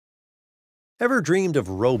Ever dreamed of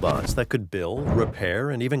robots that could build,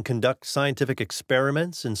 repair, and even conduct scientific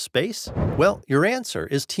experiments in space? Well, your answer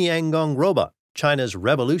is Tiangong Robot, China's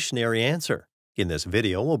revolutionary answer. In this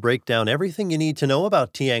video, we'll break down everything you need to know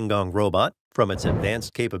about Tiangong Robot, from its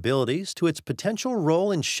advanced capabilities to its potential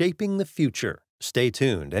role in shaping the future. Stay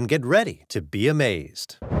tuned and get ready to be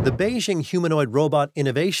amazed. The Beijing Humanoid Robot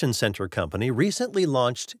Innovation Center company recently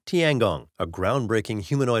launched Tiangong, a groundbreaking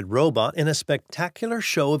humanoid robot in a spectacular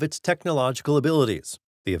show of its technological abilities.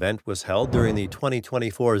 The event was held during the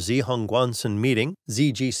 2024 Zhongguancun meeting,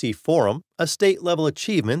 ZGC Forum, a state-level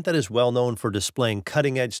achievement that is well known for displaying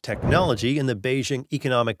cutting-edge technology in the Beijing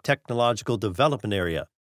Economic Technological Development Area.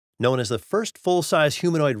 Known as the first full-size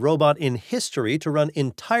humanoid robot in history to run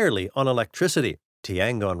entirely on electricity,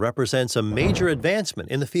 Tiangong represents a major advancement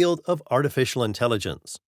in the field of artificial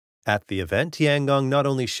intelligence. At the event, Tiangong not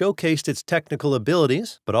only showcased its technical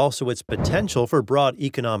abilities, but also its potential for broad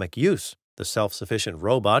economic use. The self-sufficient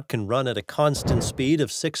robot can run at a constant speed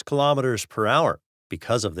of 6 kilometers per hour.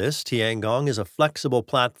 Because of this, Tiangong is a flexible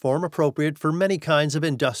platform appropriate for many kinds of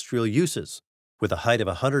industrial uses. With a height of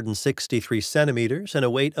 163 centimeters and a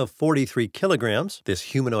weight of 43 kilograms, this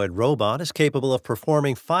humanoid robot is capable of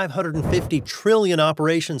performing 550 trillion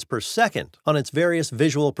operations per second on its various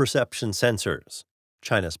visual perception sensors.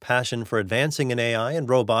 China's passion for advancing in AI and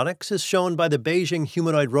robotics is shown by the Beijing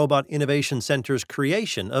Humanoid Robot Innovation Center's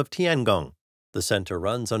creation of Tiangong. The center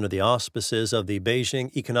runs under the auspices of the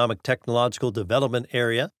Beijing Economic Technological Development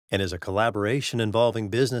Area and is a collaboration involving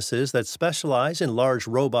businesses that specialize in large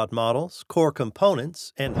robot models, core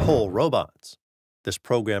components, and whole robots. This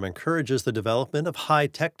program encourages the development of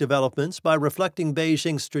high-tech developments by reflecting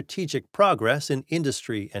Beijing's strategic progress in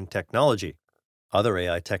industry and technology. Other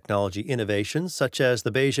AI technology innovations, such as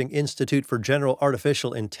the Beijing Institute for General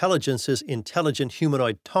Artificial Intelligence's intelligent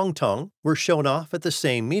humanoid Tongtong, were shown off at the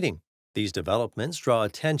same meeting. These developments draw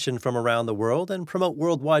attention from around the world and promote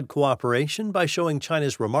worldwide cooperation by showing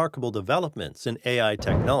China's remarkable developments in AI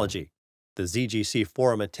technology. The ZGC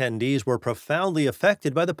Forum attendees were profoundly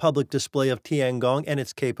affected by the public display of Tiangong and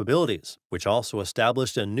its capabilities, which also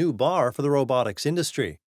established a new bar for the robotics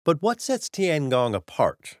industry. But what sets Tiangong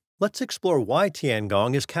apart? Let's explore why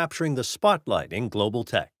Tiangong is capturing the spotlight in global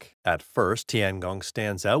tech. At first, Tiangong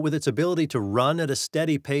stands out with its ability to run at a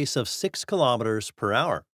steady pace of 6 kilometers per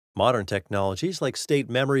hour. Modern technologies like state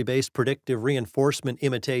memory-based predictive reinforcement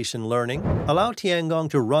imitation learning allow Tiangong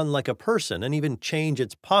to run like a person and even change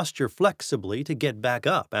its posture flexibly to get back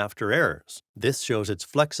up after errors. This shows its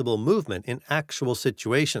flexible movement in actual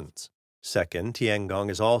situations. Second,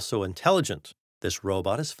 Tiangong is also intelligent. This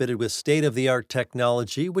robot is fitted with state-of-the-art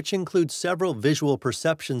technology, which includes several visual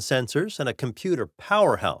perception sensors and a computer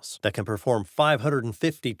powerhouse that can perform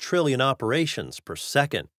 550 trillion operations per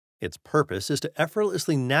second. Its purpose is to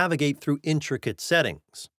effortlessly navigate through intricate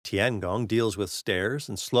settings. Tiangong deals with stairs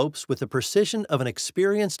and slopes with the precision of an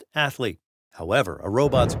experienced athlete. However, a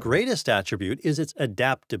robot's greatest attribute is its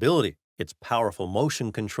adaptability. Its powerful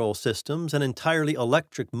motion control systems and entirely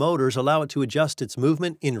electric motors allow it to adjust its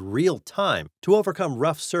movement in real time to overcome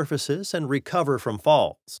rough surfaces and recover from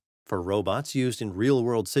falls. For robots used in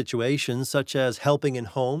real-world situations such as helping in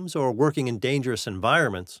homes or working in dangerous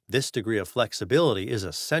environments, this degree of flexibility is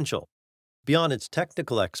essential. Beyond its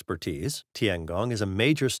technical expertise, Tiangong is a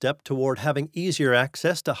major step toward having easier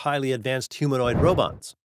access to highly advanced humanoid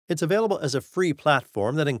robots. It's available as a free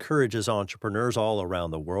platform that encourages entrepreneurs all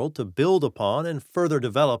around the world to build upon and further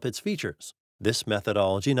develop its features. This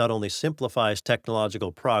methodology not only simplifies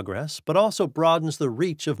technological progress, but also broadens the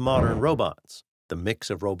reach of modern robots. The mix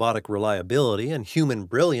of robotic reliability and human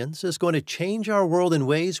brilliance is going to change our world in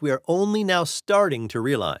ways we are only now starting to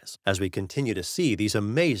realize as we continue to see these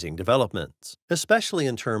amazing developments, especially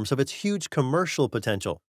in terms of its huge commercial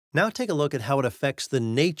potential. Now take a look at how it affects the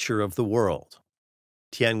nature of the world.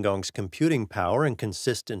 Tiangong's computing power and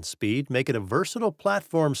consistent speed make it a versatile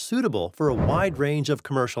platform suitable for a wide range of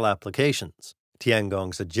commercial applications.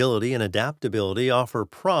 Tiangong's agility and adaptability offer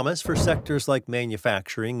promise for sectors like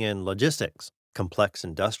manufacturing and logistics. Complex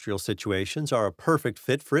industrial situations are a perfect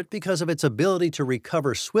fit for it because of its ability to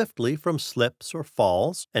recover swiftly from slips or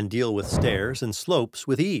falls and deal with stairs and slopes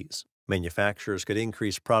with ease. Manufacturers could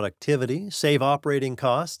increase productivity, save operating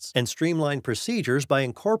costs, and streamline procedures by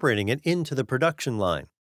incorporating it into the production line.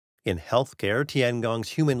 In healthcare,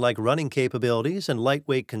 Tiangong's human-like running capabilities and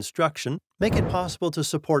lightweight construction make it possible to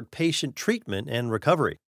support patient treatment and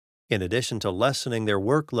recovery. In addition to lessening their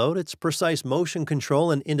workload, its precise motion control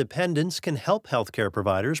and independence can help healthcare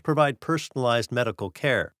providers provide personalized medical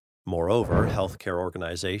care. Moreover, healthcare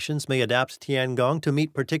organizations may adapt Tiangong to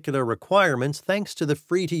meet particular requirements thanks to the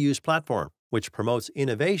free-to-use platform. which promotes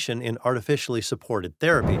innovation in artificially supported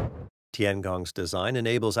therapy. Tiangong's design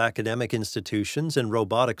enables academic institutions and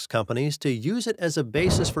robotics companies to use it as a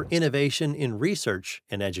basis for innovation in research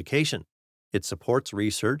and education. It supports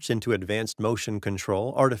research into advanced motion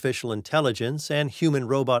control, artificial intelligence, and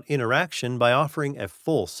human-robot interaction by offering a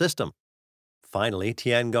full system. Finally,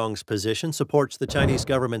 Tiangong's position supports the Chinese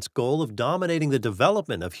government's goal of dominating the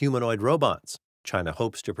development of humanoid robots. China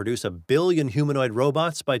hopes to produce 1 billion humanoid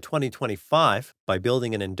robots by 2025 by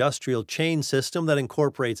building an industrial chain system that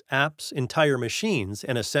incorporates apps, entire machines,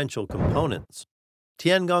 and essential components.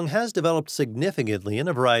 Tiangong has developed significantly in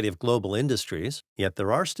a variety of global industries, yet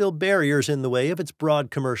there are still barriers in the way of its broad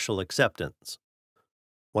commercial acceptance.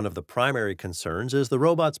 One of the primary concerns is the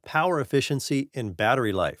robot's power efficiency and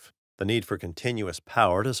battery life. The need for continuous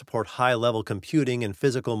power to support high-level computing and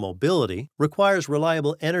physical mobility requires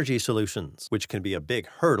reliable energy solutions, which can be a big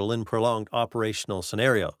hurdle in prolonged operational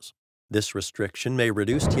scenarios. This restriction may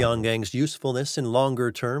reduce Tiangong's usefulness in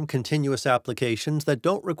longer-term continuous applications that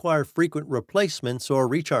don't require frequent replacements or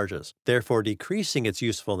recharges, therefore decreasing its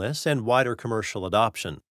usefulness and wider commercial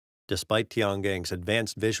adoption. Despite Tiangong's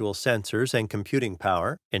advanced visual sensors and computing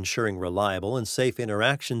power, ensuring reliable and safe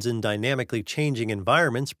interactions in dynamically changing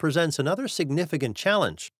environments presents another significant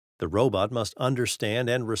challenge. The robot must understand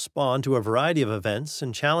and respond to a variety of events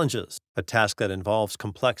and challenges, a task that involves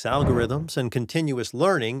complex algorithms and continuous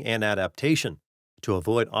learning and adaptation. To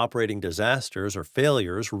avoid operating disasters or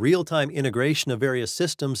failures, real-time integration of various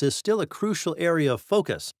systems is still a crucial area of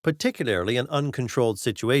focus, particularly in uncontrolled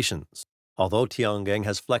situations. Although Tiangong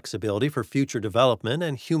has flexibility for future development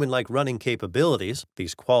and human-like running capabilities,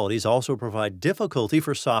 these qualities also provide difficulty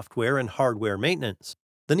for software and hardware maintenance.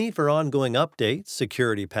 The need for ongoing updates,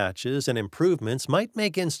 security patches, and improvements might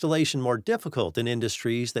make installation more difficult in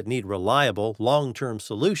industries that need reliable, long-term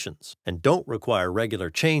solutions and don't require regular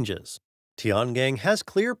changes. Tiangong has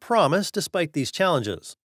clear promise despite these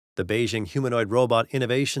challenges. The Beijing Humanoid Robot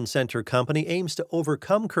Innovation Center company aims to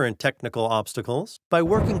overcome current technical obstacles by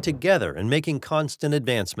working together and making constant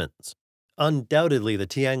advancements. Undoubtedly, the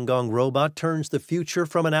Tiangong robot turns the future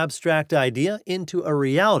from an abstract idea into a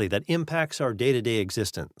reality that impacts our day-to-day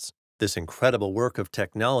existence. This incredible work of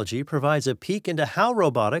technology provides a peek into how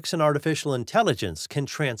robotics and artificial intelligence can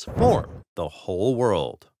transform the whole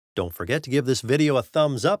world. Don't forget to give this video a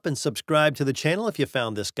thumbs up and subscribe to the channel if you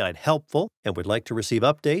found this guide helpful and would like to receive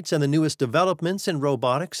updates on the newest developments in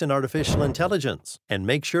robotics and artificial intelligence. And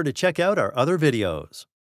make sure to check out our other videos.